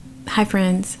Hi,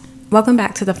 friends. Welcome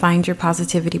back to the Find Your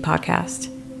Positivity podcast.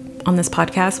 On this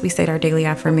podcast, we state our daily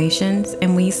affirmations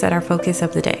and we set our focus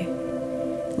of the day.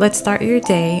 Let's start your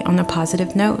day on a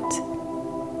positive note.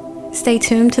 Stay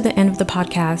tuned to the end of the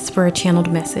podcast for a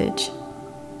channeled message.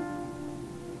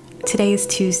 Today is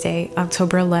Tuesday,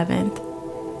 October 11th,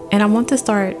 and I want to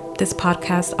start this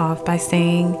podcast off by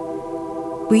saying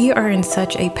we are in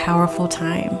such a powerful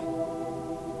time.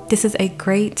 This is a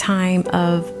great time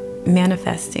of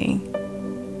manifesting,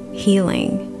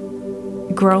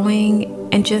 healing,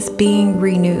 growing, and just being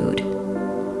renewed.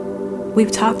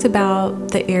 We've talked about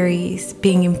the Aries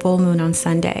being in full moon on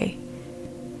Sunday.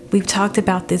 We've talked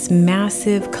about this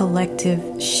massive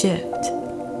collective shift.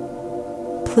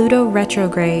 Pluto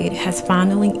retrograde has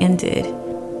finally ended,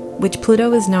 which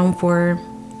Pluto is known for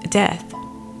death,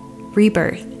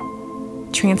 rebirth,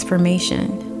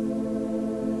 transformation.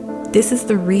 This is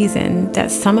the reason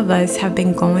that some of us have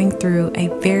been going through a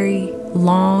very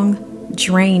long,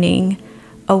 draining,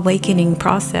 awakening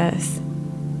process.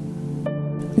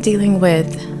 Dealing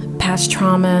with past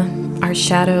trauma, our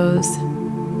shadows,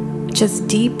 just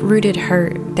deep-rooted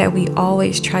hurt that we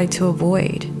always try to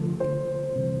avoid.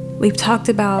 We've talked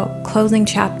about closing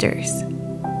chapters,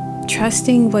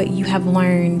 trusting what you have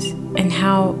learned and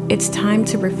how it's time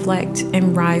to reflect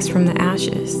and rise from the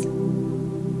ashes.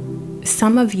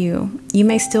 Some of you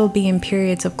may still be in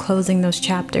periods of closing those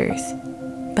chapters,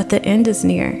 but the end is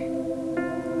near.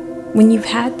 When you've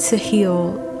had to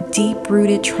heal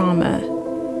deep-rooted trauma,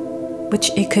 which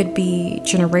it could be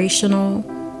generational,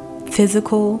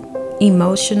 physical,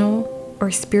 emotional,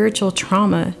 or spiritual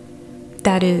trauma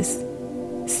that is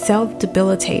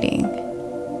self-debilitating,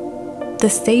 the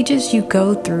stages you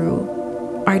go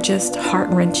through are just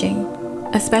heart-wrenching,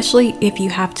 especially if you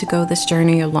have to go this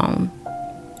journey alone.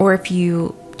 Or if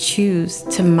you choose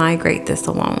to migrate this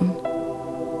alone.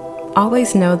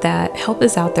 Always know that help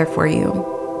is out there for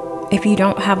you. If you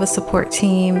don't have a support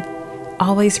team,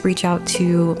 always reach out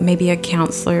to maybe a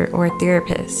counselor or a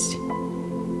therapist.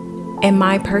 In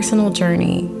my personal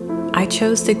journey, I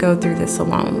chose to go through this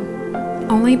alone,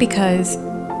 only because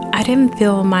I didn't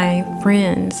feel my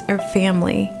friends or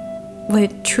family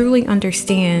would truly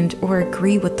understand or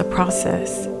agree with the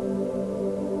process.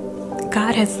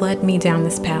 God has led me down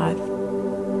this path.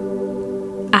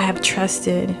 I have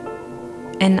trusted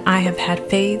and I have had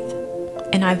faith,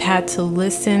 and I've had to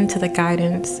listen to the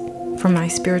guidance from my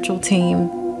spiritual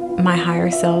team, my higher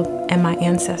self, and my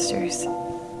ancestors.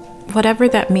 Whatever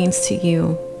that means to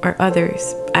you or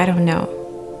others, I don't know.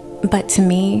 But to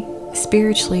me,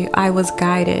 spiritually, I was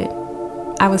guided.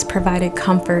 I was provided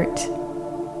comfort.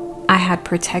 I had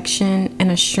protection and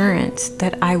assurance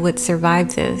that I would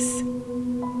survive this.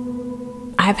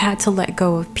 I've had to let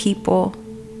go of people.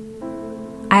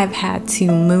 I've had to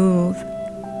move.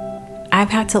 I've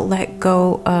had to let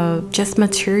go of just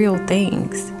material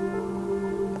things.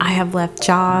 I have left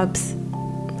jobs.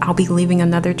 I'll be leaving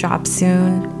another job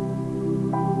soon.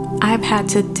 I've had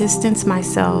to distance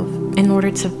myself in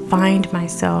order to find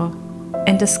myself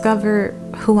and discover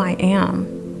who I am.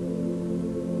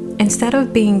 Instead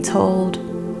of being told,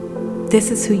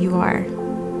 this is who you are,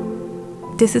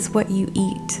 this is what you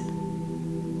eat,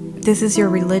 this is your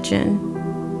religion,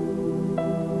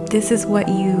 this is what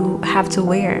you have to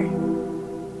wear,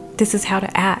 this is how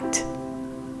to act,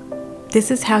 this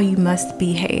is how you must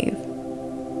behave,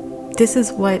 this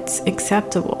is what's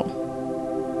acceptable,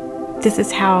 this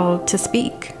is how to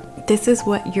speak, this is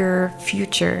what your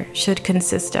future should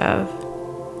consist of.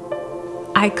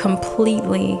 I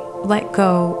completely let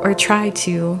go, or try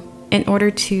to, in order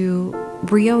to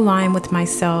realign with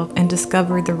myself and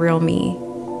discover the real me.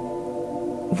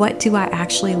 What do I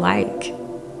actually like?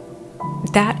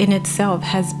 That in itself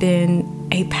has been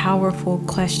a powerful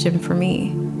question for me.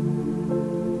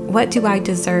 What do I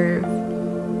deserve?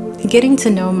 Getting to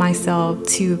know myself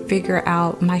to figure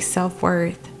out my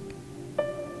self-worth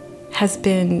has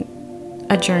been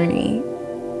a journey,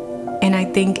 and I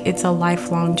think it's a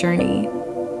lifelong journey.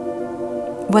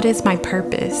 What is my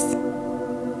purpose?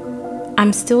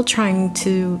 I'm still trying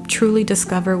to truly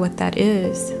discover what that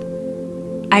is.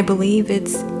 I believe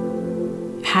it's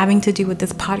having to do with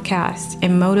this podcast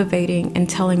and motivating and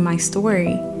telling my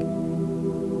story.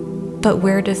 But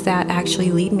where does that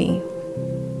actually lead me?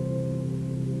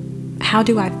 How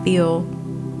do I feel?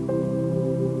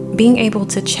 Being able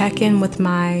to check in with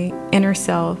my inner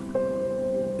self,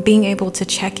 being able to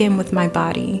check in with my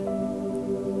body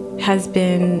has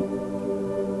been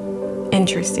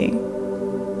interesting.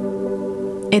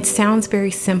 It sounds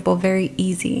very simple, very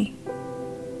easy.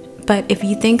 But if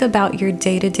you think about your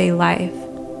day-to-day life,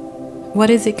 what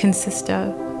does it consist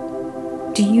of?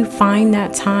 Do you find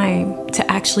that time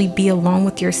to actually be alone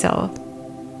with yourself,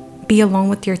 be alone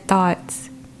with your thoughts,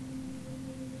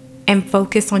 and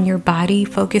focus on your body,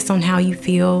 focus on how you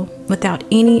feel without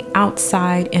any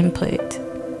outside input?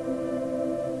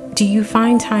 Do you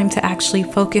find time to actually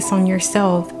focus on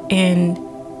yourself and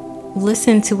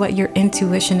listen to what your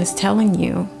intuition is telling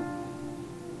you?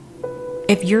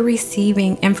 If you're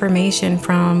receiving information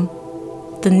from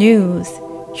the news,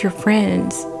 your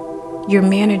friends, your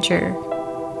manager,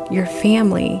 your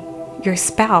family, your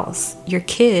spouse, your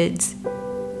kids,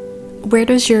 where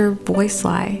does your voice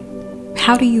lie?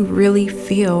 How do you really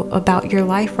feel about your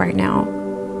life right now?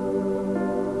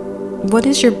 What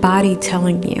is your body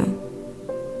telling you?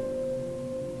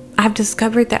 I've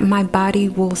discovered that my body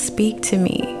will speak to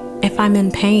me. If I'm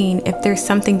in pain, if there's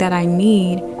something that I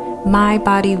need, my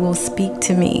body will speak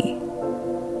to me.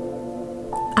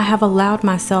 I have allowed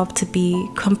myself to be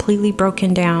completely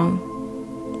broken down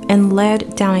and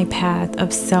led down a path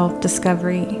of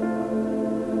self-discovery.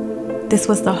 This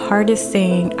was the hardest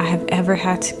thing I have ever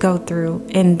had to go through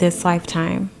in this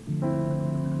lifetime.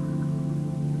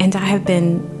 And I have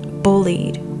been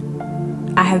bullied.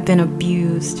 I have been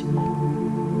abused.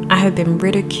 I have been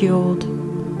ridiculed.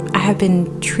 I have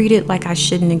been treated like I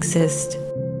shouldn't exist.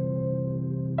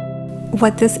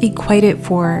 What this equated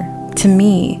for to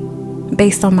me,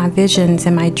 based on my visions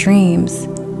and my dreams,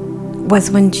 was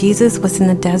when Jesus was in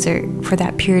the desert for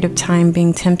that period of time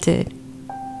being tempted.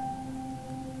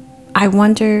 I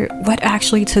wonder what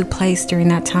actually took place during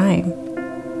that time.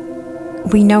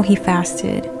 We know he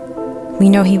fasted. We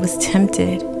know he was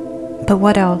tempted. But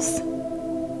what else?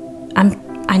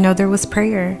 I know there was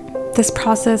prayer. This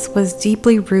process was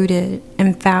deeply rooted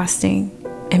in fasting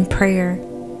and prayer.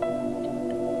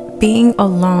 Being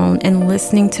alone and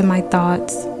listening to my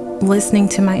thoughts, listening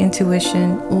to my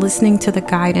intuition, listening to the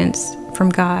guidance from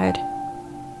God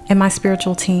and my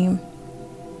spiritual team.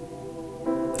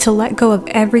 To let go of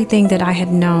everything that I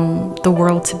had known the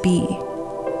world to be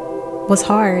was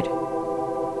hard.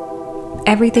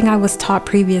 Everything I was taught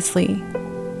previously,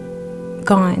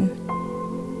 gone.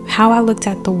 How I looked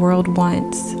at the world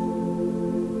once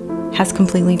has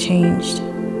completely changed.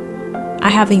 I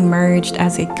have emerged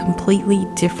as a completely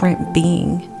different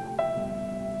being.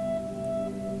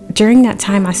 During that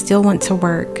time, I still went to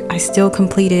work. I still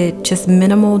completed just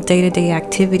minimal day-to-day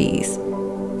activities.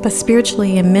 But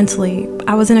spiritually and mentally,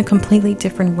 I was in a completely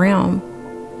different realm.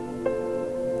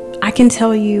 I can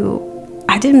tell you,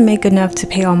 I didn't make enough to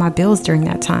pay all my bills during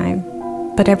that time,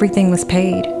 but everything was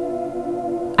paid.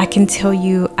 I can tell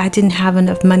you, I didn't have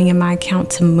enough money in my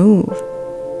account to move,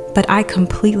 but I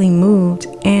completely moved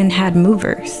and had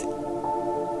movers.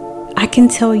 I can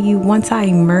tell you, once I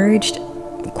emerged,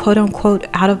 quote unquote,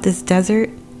 out of this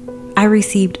desert, I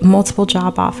received multiple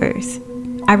job offers.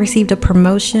 I received a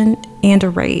promotion and a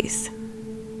raise.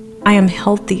 I am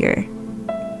healthier.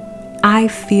 I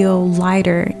feel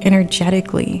lighter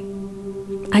energetically.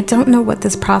 I don't know what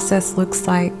this process looks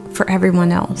like for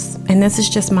everyone else, and this is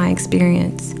just my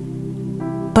experience.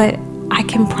 But I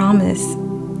can promise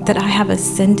that I have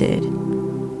ascended,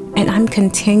 and I'm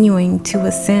continuing to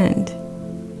ascend.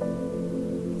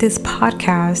 This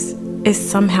podcast is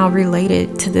somehow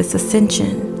related to this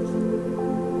ascension.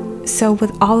 So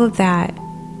with all of that,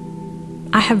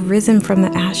 I have risen from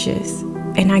the ashes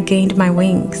and I gained my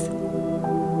wings.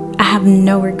 I have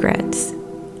no regrets.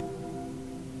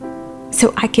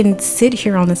 So I can sit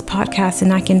here on this podcast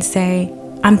and I can say,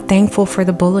 I'm thankful for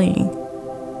the bullying.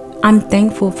 I'm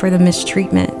thankful for the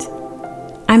mistreatment.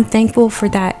 I'm thankful for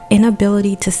that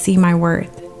inability to see my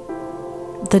worth.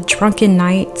 The drunken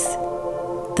nights,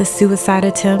 the suicide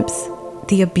attempts,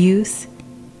 the abuse,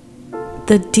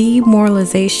 the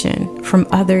demoralization from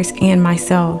others and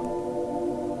myself,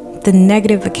 the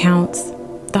negative accounts,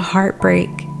 the heartbreak,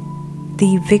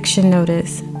 the eviction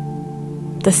notice,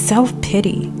 the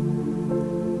self-pity,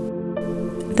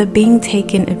 the being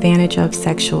taken advantage of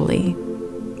sexually.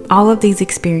 All of these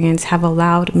experiences have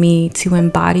allowed me to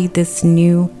embody this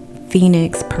new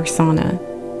Phoenix persona.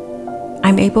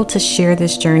 I'm able to share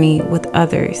this journey with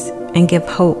others and give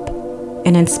hope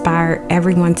and inspire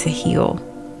everyone to heal.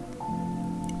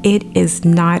 It is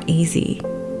not easy.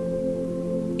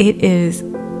 It is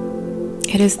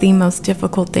the most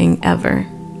difficult thing ever.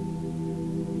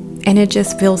 And it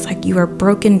just feels like you are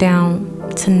broken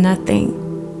down to nothing,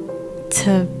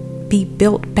 to be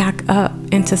built back up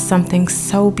into something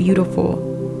so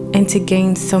beautiful, and to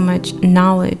gain so much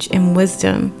knowledge and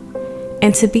wisdom,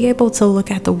 and to be able to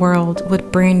look at the world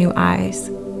with brand new eyes.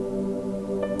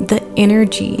 The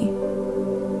energy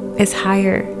is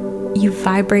higher. You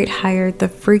vibrate higher. The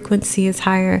frequency is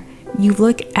higher. You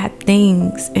look at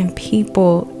things and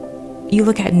people You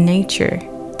look at nature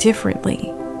differently.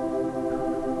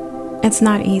 It's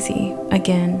not easy,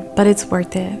 again, but it's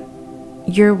worth it.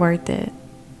 You're worth it.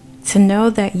 To know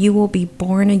that you will be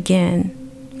born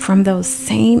again from those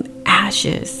same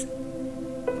ashes.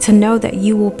 To know that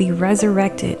you will be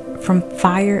resurrected from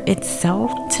fire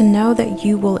itself. To know that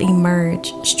you will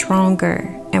emerge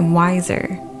stronger and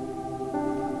wiser.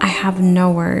 I have no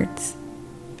words.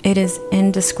 It is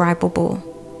indescribable.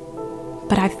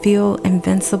 But I feel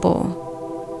invincible.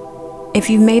 If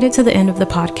you've made it to the end of the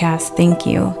podcast, thank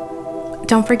you.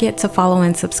 Don't forget to follow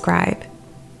and subscribe.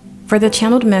 For the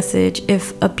channeled message,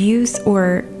 if abuse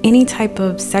or any type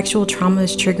of sexual trauma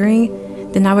is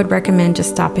triggering, then I would recommend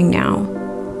just stopping now.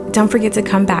 Don't forget to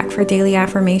come back for daily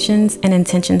affirmations and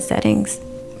intention settings.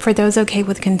 For those okay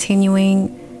with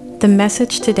continuing, the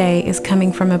message today is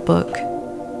coming from a book.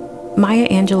 Maya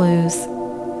Angelou's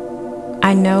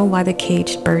I Know Why the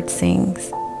Caged Bird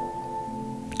Sings.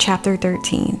 Chapter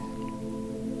 13.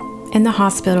 In the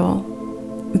hospital,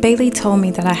 Bailey told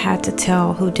me that I had to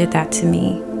tell who did that to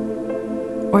me,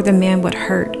 or the man would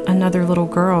hurt another little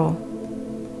girl.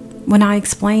 When I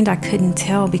explained I couldn't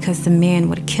tell because the man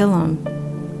would kill him,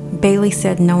 Bailey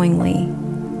said knowingly,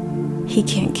 "He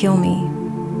can't kill me.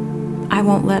 I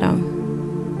won't let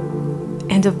him."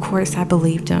 And of course I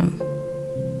believed him.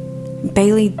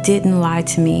 Bailey didn't lie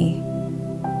to me,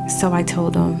 so I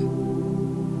told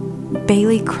him.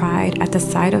 Bailey cried at the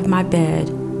side of my bed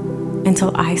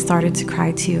until I started to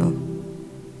cry too.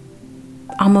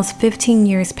 Almost 15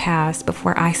 years passed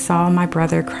before I saw my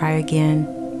brother cry again.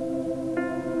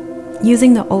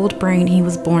 Using the old brain he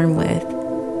was born with,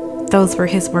 those were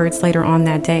his words later on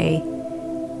that day,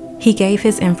 he gave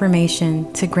his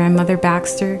information to Grandmother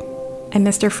Baxter, and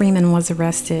Mr. Freeman was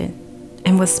arrested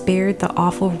and was spared the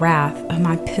awful wrath of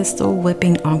my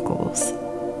pistol-whipping uncles.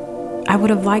 I would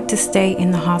have liked to stay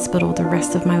in the hospital the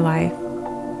rest of my life.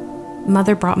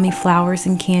 Mother brought me flowers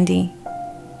and candy.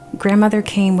 Grandmother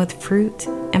came with fruit,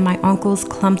 and my uncles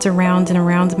clumped around and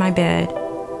around my bed,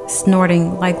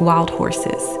 snorting like wild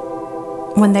horses.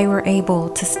 When they were able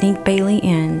to sneak Bailey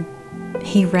in,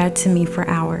 he read to me for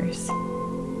hours.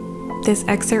 This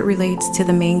excerpt relates to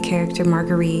the main character,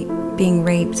 Marguerite, being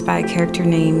raped by a character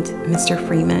named Mr.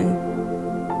 Freeman.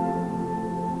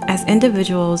 As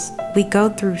individuals, we go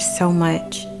through so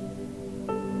much.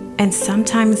 And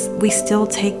sometimes we still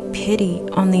take pity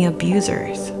on the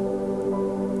abusers.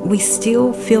 We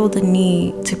still feel the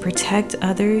need to protect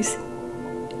others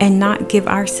and not give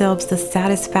ourselves the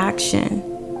satisfaction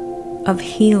of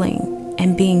healing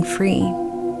and being free.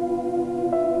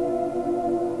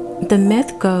 The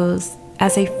myth goes,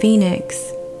 as a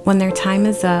phoenix, when their time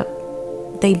is up,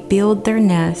 they build their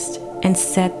nest and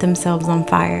set themselves on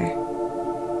fire.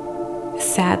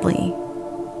 Sadly,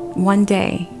 one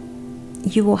day,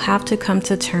 you will have to come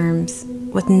to terms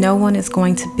with no one is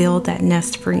going to build that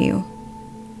nest for you.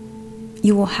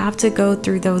 You will have to go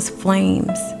through those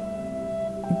flames,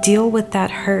 deal with that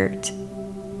hurt,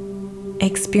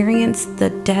 experience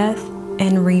the death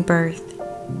and rebirth.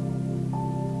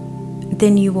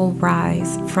 Then you will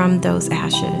rise from those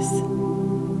ashes.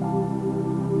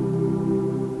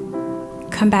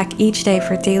 Come back each day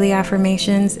for daily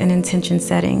affirmations and intention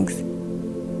settings.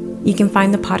 You can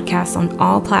find the podcast on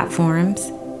all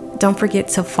platforms. Don't forget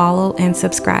to follow and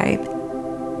subscribe.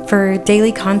 For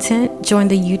daily content, join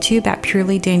the YouTube at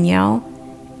Purely Danielle.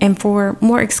 And for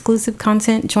more exclusive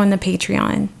content, join the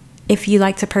Patreon. If you'd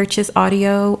like to purchase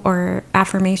audio or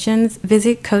affirmations,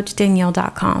 visit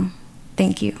CoachDanielle.com.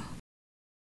 Thank you.